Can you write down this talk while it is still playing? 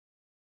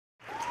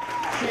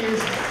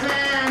She's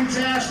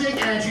fantastic,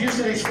 and she just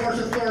did a Sports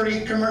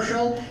Authority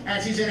commercial,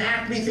 and she's in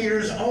Acme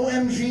Theater's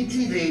OMG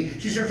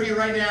TV. She's here for you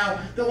right now,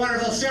 the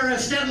wonderful Sarah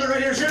Stettler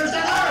right here. Sarah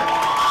Stettler!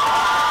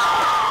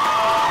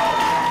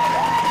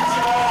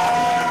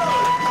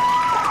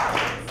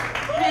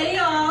 Hey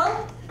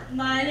y'all,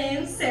 my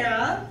name's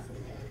Sarah,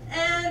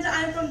 and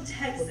I'm from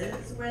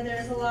Texas, where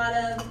there's a lot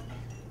of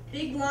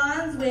big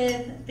blondes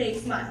with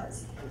fake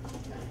smiles.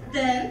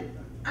 Then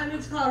I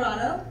moved to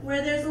Colorado,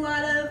 where there's a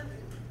lot of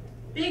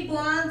big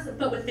blondes,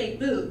 but with fake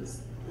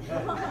boobs.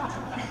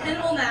 And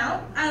well,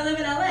 now I live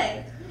in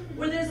LA,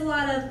 where there's a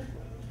lot of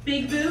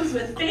big boobs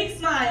with fake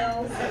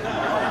smiles.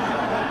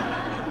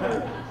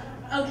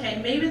 Okay,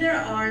 maybe there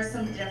are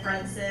some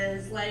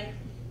differences. Like,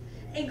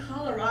 in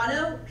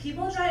Colorado,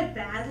 people drive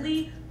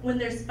badly when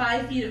there's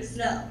 5 feet of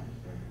snow.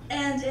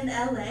 And in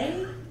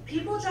LA,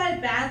 people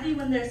drive badly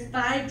when there's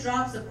 5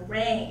 drops of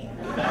rain.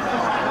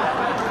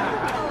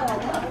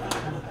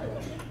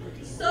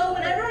 So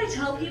whenever I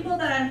tell people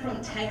that I'm from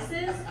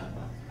Texas,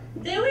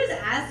 they always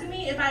ask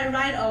me if I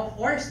ride a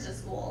horse to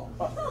school.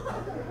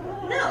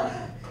 No,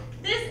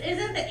 this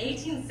isn't the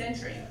 18th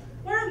century.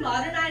 We're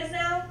modernized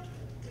now.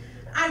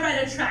 I ride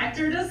a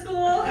tractor to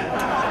school.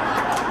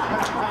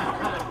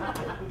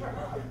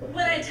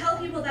 When I tell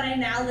people that I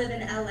now live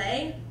in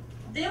LA,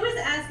 they always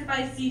ask if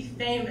I see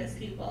famous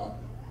people.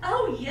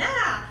 Oh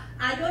yeah,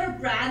 I go to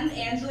Brad and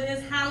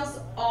Angelina's house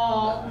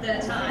all the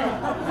time.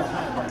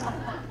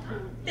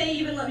 They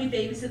even let me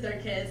babysit their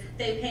kids.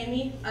 They pay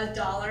me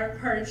 $1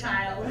 per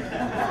child.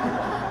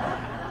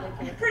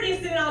 Pretty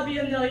soon I'll be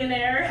a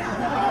millionaire.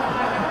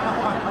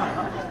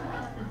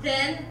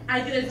 Then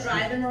I get to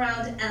drive them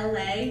around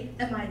LA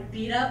in my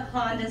beat-up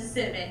Honda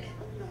Civic.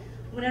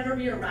 Whenever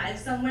we arrive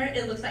somewhere,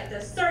 it looks like the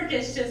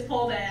circus just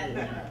pulled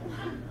in.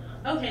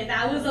 Okay,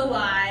 that was a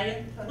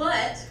lie,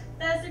 but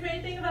that's the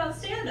great thing about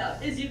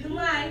stand-up, is you can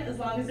lie as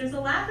long as there's a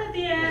laugh at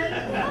the end.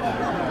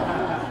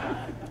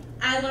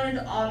 I learned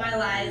all my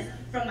lies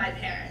from my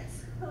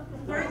parents.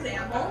 For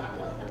example,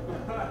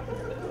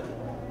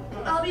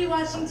 I'll be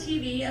watching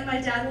TV and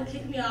my dad will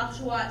kick me off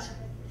to watch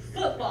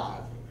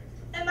football.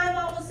 And my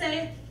mom will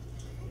say,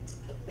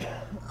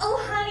 "Oh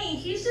honey,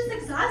 he's just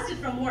exhausted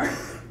from work."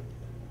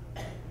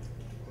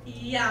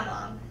 Yeah,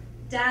 Mom.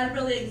 Dad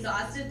really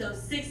exhausted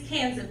those 6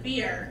 cans of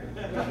beer.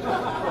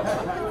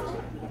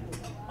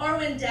 Or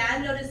when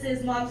Dad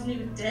notices Mom's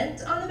new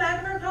dent on the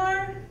back of her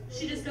car,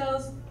 she just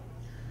goes,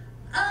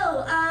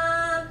 "Oh,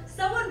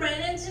 someone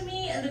ran into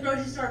me in the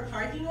grocery store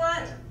parking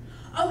lot."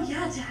 "Oh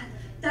yeah, Dad,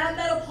 that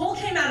metal pole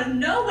came out of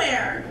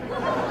nowhere."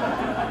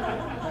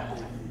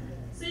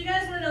 So you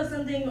guys want to know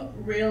something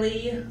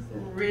really,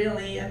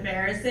 really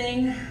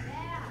embarrassing?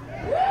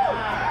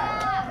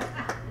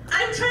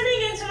 I'm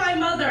turning into my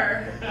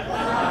mother.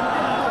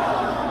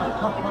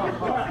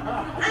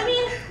 I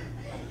mean,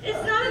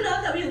 it's not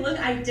enough that we look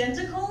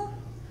identical,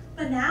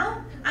 but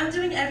now I'm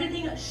doing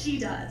everything she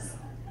does.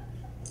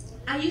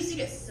 I used to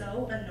get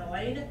so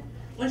annoyed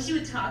when she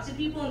would talk to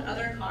people in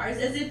other cars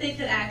as if they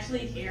could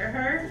actually hear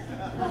her.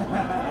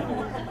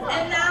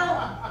 And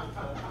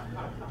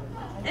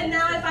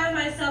now I find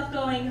myself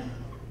going,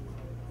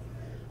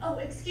 "Oh,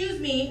 excuse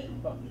me.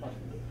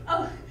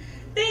 Oh,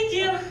 thank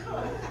you.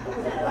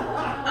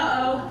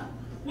 Uh-oh,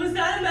 was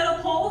that a metal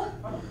pole?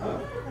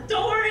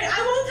 Don't worry,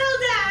 I won't tell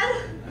Dad."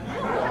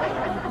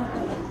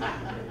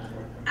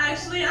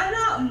 Actually, I'm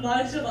not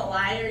much of a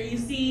liar, you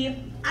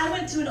see. I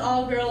went to an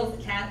all-girls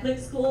Catholic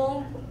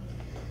school,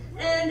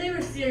 and they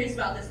were serious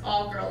about this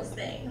all-girls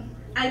thing.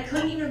 I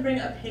couldn't even bring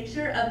a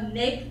picture of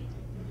Nick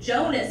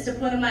Jonas to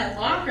put in my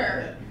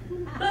locker.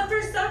 But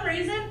for some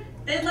reason,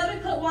 they let me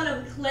put one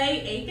of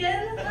Clay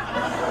Aiken.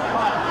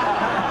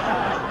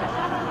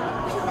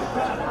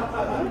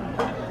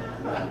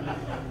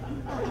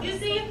 You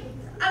see,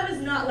 I was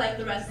not like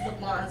the rest of the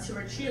blondes who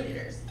were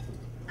cheerleaders.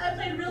 I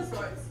played real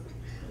sports,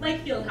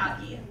 like field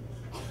hockey.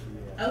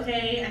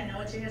 Okay, I know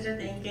what you guys are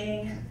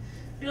thinking.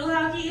 Field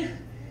hockey,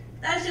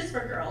 that's just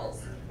for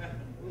girls.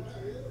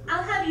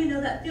 I'll have you know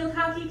that field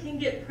hockey can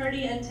get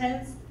pretty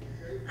intense.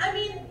 I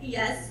mean,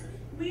 yes,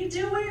 we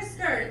do wear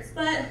skirts,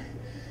 but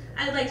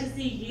I'd like to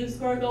see you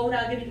score a goal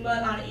without getting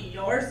mud on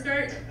your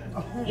skirt.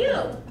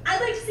 Ew,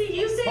 I'd like to see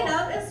you stand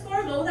up and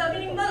score a goal without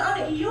getting mud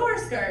on your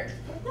skirt.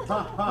 That's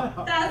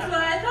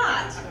what I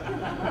thought.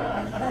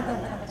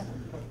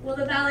 Well,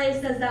 the valet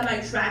says that my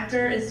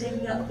tractor is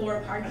taking up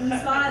 4 parking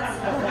spots.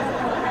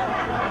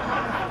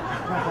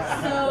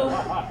 So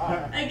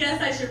I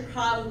guess I should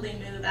probably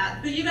move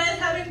that. But you guys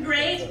have been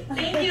great.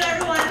 Thank you,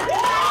 everyone.